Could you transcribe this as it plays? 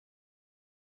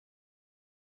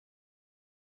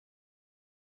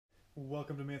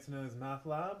Welcome to Manzanelli's Math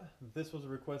Lab. This was a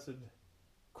requested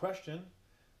question.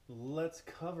 Let's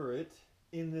cover it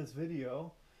in this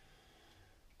video.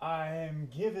 I'm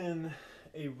given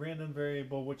a random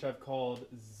variable which I've called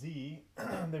z.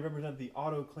 They represent the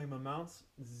autoclaim amounts.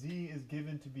 Z is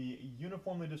given to be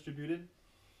uniformly distributed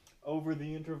over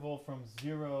the interval from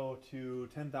 0 to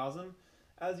 10,000.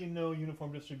 As you know,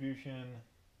 uniform distribution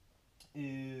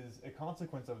is a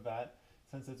consequence of that,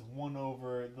 since it's 1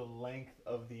 over the length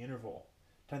of the interval,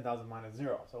 10,000 minus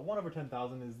 0. So 1 over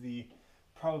 10,000 is the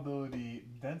probability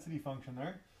density function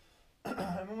there.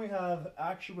 And then we have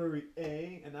actuary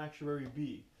A and actuary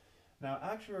B. Now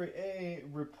actuary A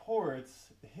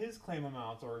reports his claim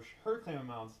amounts or her claim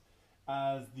amounts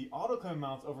as the autoclaim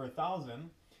amounts over 1,000,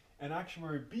 and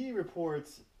actuary B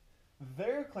reports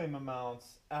their claim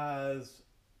amounts as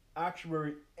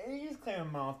actuary A's claim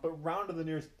amounts, but round to the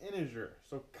nearest integer.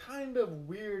 So kind of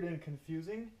weird and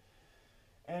confusing.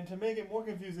 And to make it more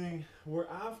confusing, we're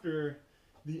after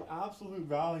the absolute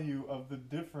value of the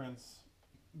difference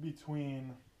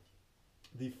between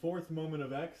the fourth moment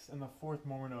of x and the fourth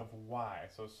moment of y.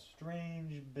 So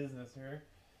strange business here.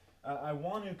 I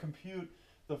want to compute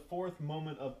the fourth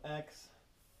moment of x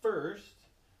first.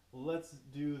 Let's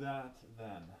do that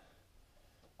then.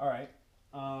 All right.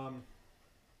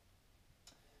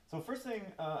 So first thing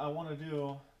I want to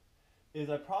do is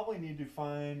I probably need to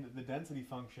find the density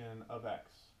function of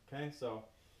x. Okay, so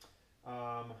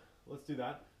let's do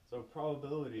that. So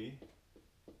probability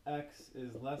x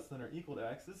is less than or equal to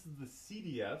x. This is the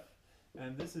CDF,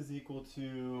 and this is equal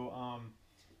to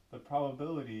the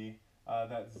probability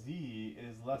that z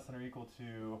is less than or equal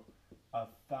to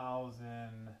 1,000x,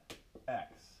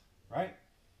 right?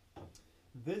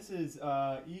 This is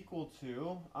equal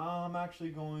to, I'm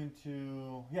actually going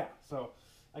to, yeah, so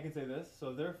I can say this.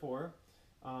 So therefore,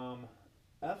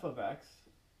 f of x,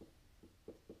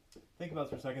 think about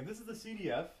this for a second. This is the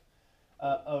CDF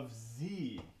of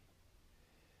z.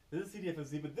 This is CDF of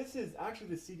z, but this is actually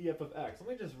the CDF of x. Let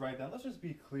me just write that. Let's just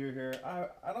be clear here.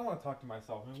 I don't want to talk to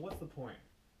myself. I mean, what's the point,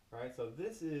 right? So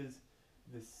this is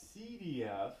the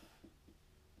CDF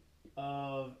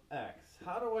of x.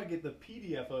 How do I get the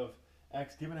PDF of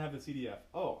x given I have the CDF?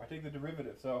 Oh, I take the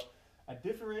derivative. So I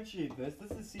differentiate this.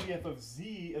 This is CDF of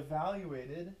z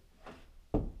evaluated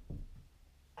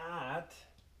at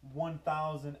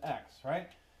 1,000x, right?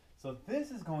 So this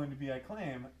is going to be, I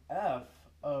claim, f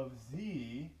of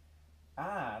z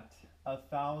at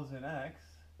 1,000x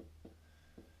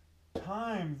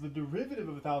times the derivative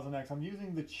of 1,000x. I'm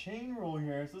using the chain rule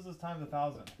here, so this is times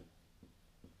 1,000.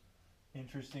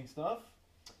 Interesting stuff.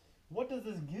 What does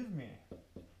this give me?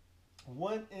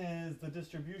 What is the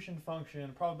distribution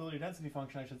function, probability density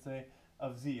function, I should say,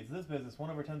 of z? It's this business, 1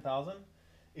 over 10,000,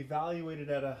 evaluated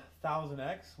at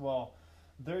 1,000x. Well,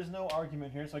 there's no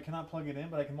argument here, so I cannot plug it in,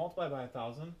 but I can multiply by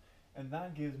 1,000, and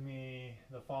that gives me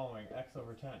the following, x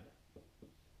over 10.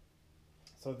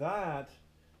 So that,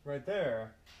 right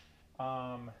there,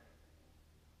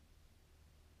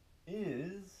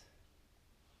 is,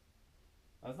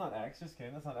 that's not x, just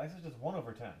kidding, that's not x, it's just 1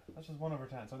 over 10. That's just 1 over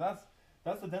 10. So that's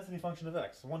the density function of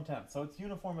x, 1/10. So it's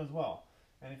uniform as well.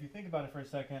 And if you think about it for a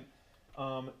second,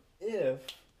 if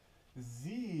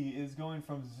z is going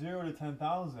from 0 to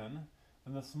 10,000,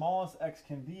 then the smallest x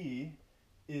can be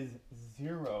is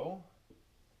 0,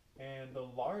 and the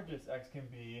largest x can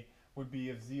be would be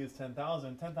if z is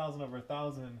 10,000. 10,000 over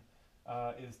 1,000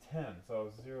 is 10,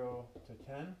 so 0 to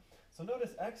 10. So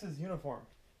notice x is uniform.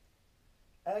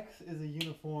 X is a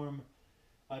uniform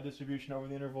distribution over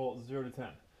the interval 0 to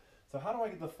 10. So how do I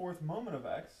get the fourth moment of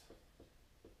x?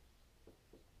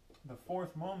 The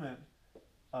fourth moment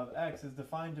of x is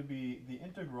defined to be the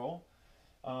integral.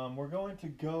 We're going to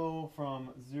go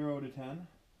from 0 to 10. And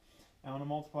I'm going to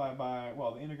multiply by,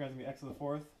 well, the integral is going to be x to the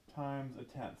fourth times a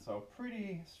tenth. So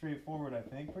pretty straightforward, I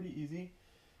think, pretty easy.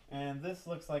 And this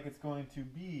looks like it's going to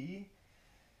be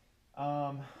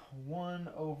 1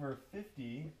 over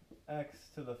 50 x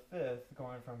to the fifth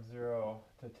going from 0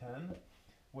 to 10,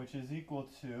 which is equal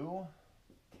to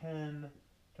 10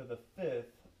 to the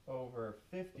fifth over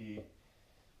 50,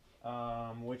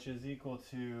 which is equal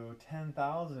to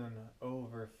 10,000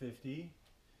 over 50,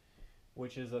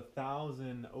 which is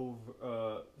 1,000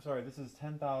 over, sorry, this is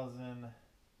 10,000,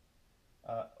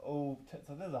 so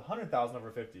this is 100,000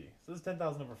 over 50. So this is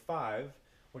 10,000 over 5,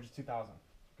 which is 2,000.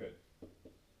 Good.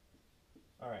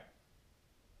 All right.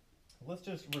 Let's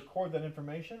just record that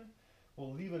information.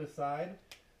 We'll leave it aside.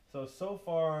 So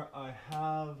far I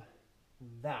have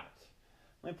that.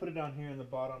 Let me put it down here in the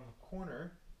bottom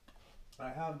corner. I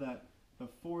have that the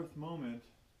fourth moment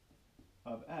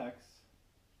of x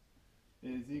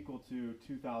is equal to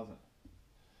 2,000.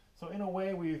 So in a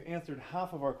way, we've answered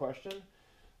half of our question.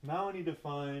 Now I need to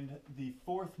find the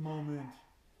fourth moment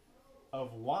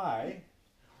of y.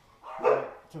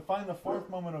 To find the fourth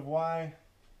moment of y,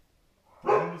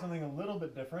 we're going to do something a little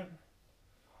bit different.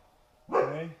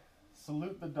 Okay?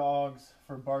 Salute the dogs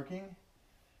for barking.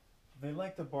 They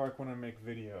like to bark when I make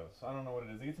videos. I don't know what it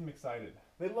is. It gets them excited.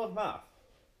 They love math.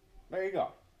 There you go.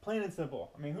 Plain and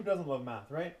simple. I mean, who doesn't love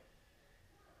math, right?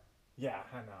 Yeah,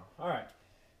 I know. All right.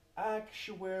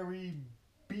 Actuary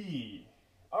B.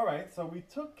 All right, so we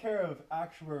took care of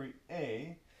actuary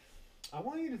A. I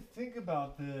want you to think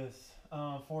about this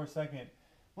for a second.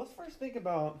 Let's first think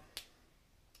about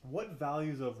what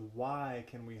values of y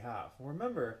can we have.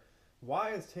 Remember,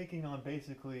 y is taking on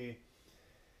basically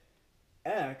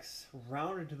x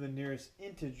rounded to the nearest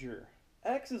integer.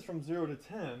 X is from 0 to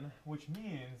 10, which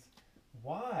means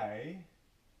y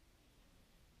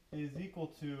is equal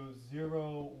to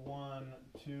 0, 1,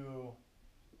 2,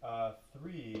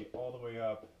 3, all the way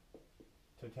up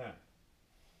to 10.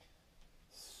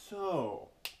 So,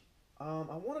 I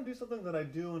want to do something that I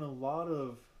do in a lot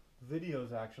of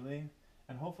videos actually,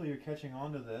 and hopefully you're catching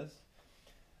on to this.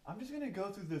 I'm just going to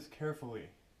go through this carefully.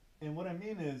 And what I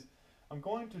mean is, I'm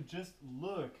going to just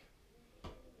look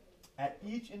at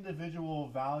each individual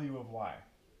value of y.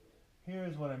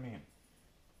 Here's what I mean.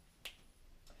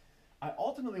 I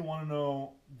ultimately want to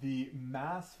know the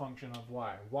mass function of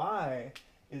y. Y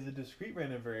is a discrete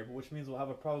random variable, which means we'll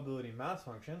have a probability mass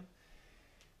function.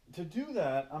 To do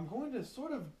that, I'm going to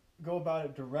sort of go about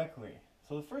it directly.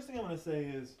 So the first thing I'm going to say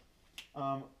is,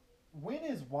 when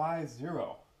is y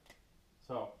 0?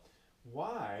 So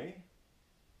y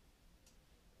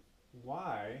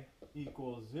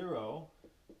equals 0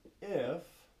 if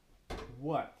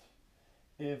what?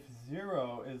 If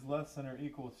 0 is less than or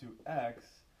equal to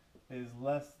x is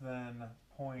less than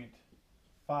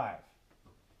 0.5.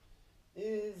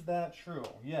 Is that true?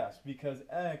 Yes, because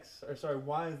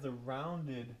y is the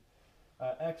rounded,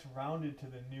 x rounded to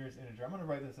the nearest integer. I'm going to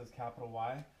write this as capital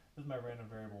Y. This is my random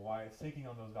variable y. It's taking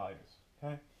on those values.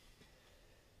 Okay.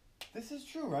 This is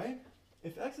true, right?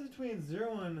 If x is between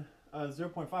 0 and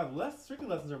 0.5, strictly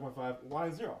less than 0.5, y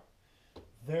is 0.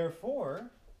 Therefore,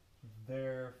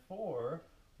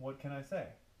 what can I say?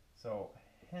 So,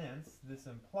 hence, this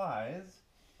implies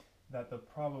that the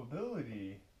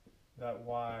probability that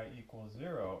y equals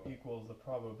 0 equals the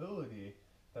probability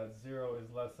that 0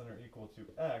 is less than or equal to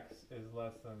x is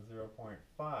less than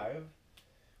 0.5,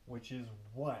 which is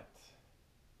what?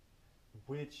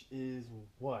 Which is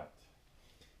what?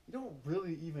 You don't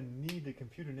really even need to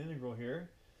compute an integral here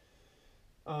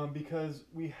because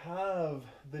we have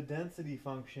the density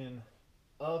function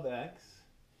of x.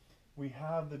 We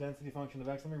have the density function of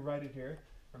x. Let me write it here.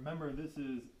 Remember, this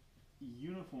is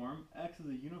uniform. X is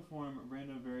a uniform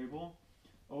random variable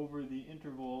over the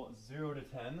interval 0 to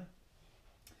 10.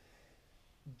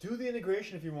 Do the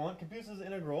integration if you want. Compute this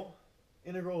integral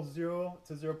 0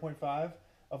 to 0.5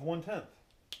 of 1/10.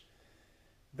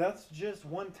 That's just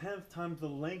 1/10 times the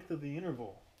length of the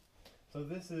interval. So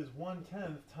this is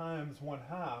 1/10 times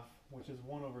 1/2, which is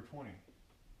 1 over 20.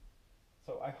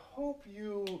 So I hope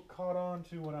you caught on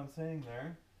to what I'm saying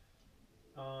there.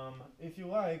 If you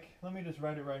like, let me just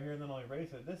write it right here and then I'll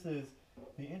erase it. This is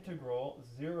the integral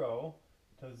 0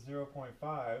 to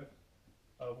 0.5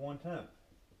 of 1/10,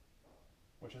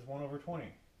 which is 1 over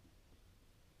 20.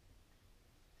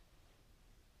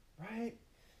 Right?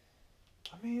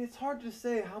 I mean, it's hard to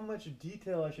say how much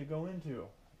detail I should go into.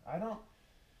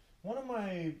 One of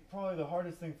probably the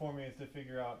hardest thing for me is to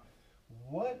figure out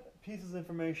what pieces of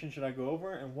information should I go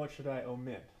over and what should I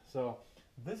omit. So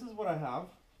this is what I have.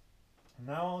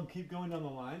 Now I'll keep going down the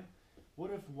line. What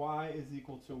if y is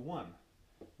equal to 1?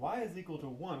 Y is equal to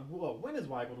 1. Well, when is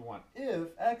y equal to 1? If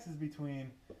x is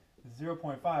between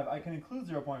 0.5, I can include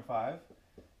 0.5,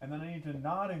 and then I need to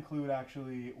not include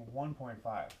actually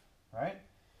 1.5, right?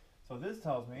 So this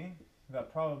tells me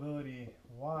that probability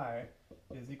y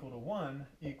is equal to 1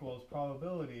 equals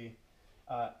probability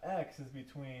x is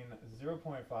between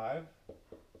 0.5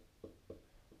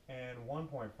 and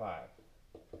 1.5.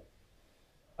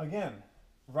 Again,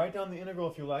 write down the integral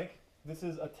if you like. This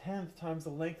is 1/10 times the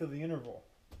length of the interval.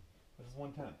 This is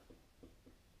 1/10.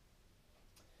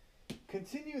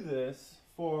 Continue this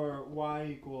for y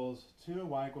equals 2,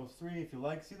 y equals 3 if you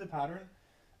like. See the pattern?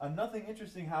 Nothing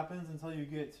interesting happens until you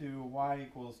get to y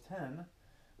equals 10.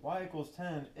 Y equals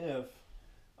 10 if,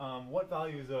 what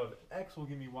values of x will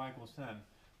give me y equals 10?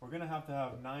 We're going to have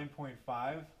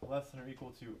 9.5 less than or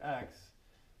equal to x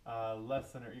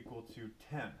less than or equal to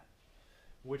 10.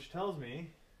 Which tells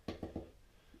me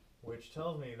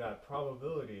that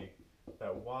probability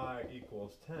that y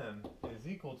equals 10 is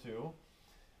equal to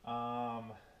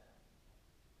Well,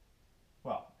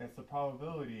 it's the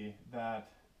probability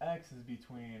that x is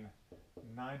between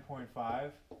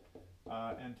 9.5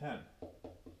 and 10,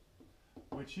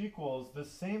 which equals the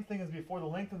same thing as before. The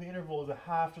length of the interval is a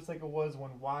half, just like it was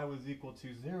when y was equal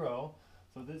to 0.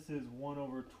 So this is 1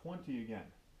 over 20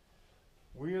 again.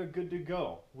 We are good to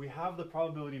go. We have the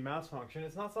probability mass function.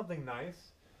 It's not something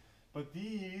nice, but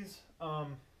these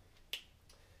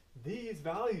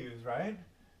values, right?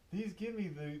 These give me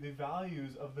the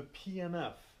values of the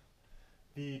PMF.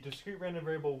 The discrete random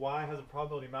variable y has a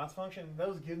probability mass function.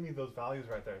 Those give me those values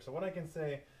right there. So what I can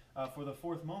say for the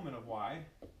fourth moment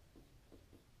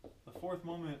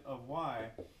of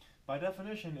y, by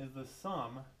definition is the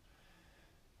sum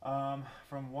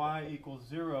from y equals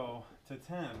 0 to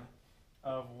 10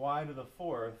 of y to the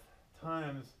fourth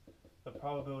times the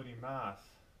probability mass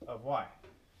of y.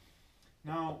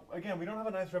 Now, again, we don't have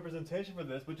a nice representation for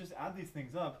this, but just add these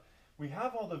things up. We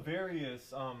have all the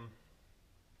various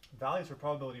values for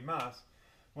probability mass.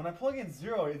 When I plug in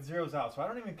 0, it zeroes out, so I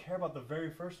don't even care about the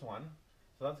very first one,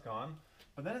 so that's gone.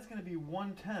 But then it's going to be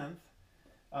 1/10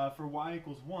 for y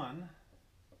equals 1,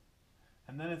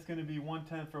 and then it's going to be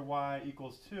 1/10 for y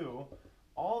equals 2,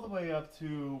 all the way up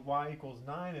to y equals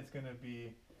 9. It's going to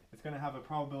have a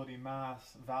probability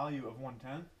mass value of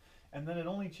 1/10, and then it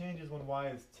only changes when y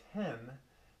is 10,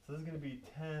 so this is going to be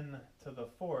 10 to the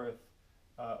fourth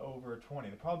over 20.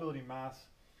 The probability mass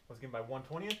was given by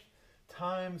 1/20th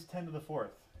times 10 to the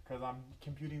fourth, because I'm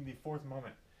computing the fourth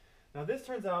moment. Now this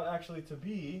turns out actually to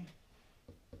be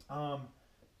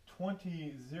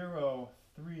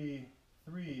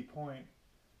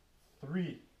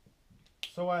 20,033.3.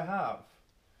 So I have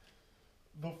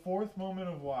the fourth moment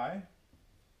of y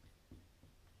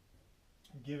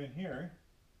given here,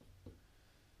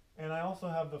 and I also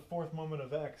have the fourth moment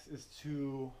of x is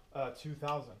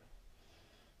 2,000.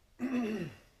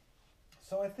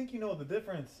 So I think you know what the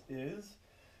difference is.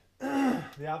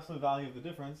 The absolute value of the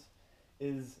difference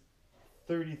is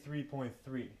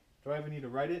 33.3. Do I even need to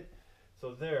write it?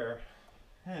 So there,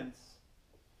 hence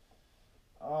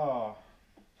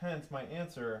my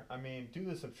answer, do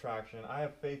the subtraction. I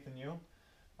have faith in you.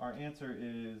 Our answer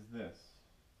is this,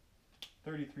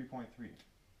 33.3.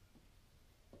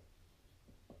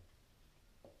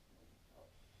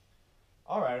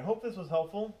 All right, I hope this was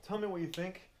helpful. Tell me what you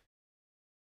think.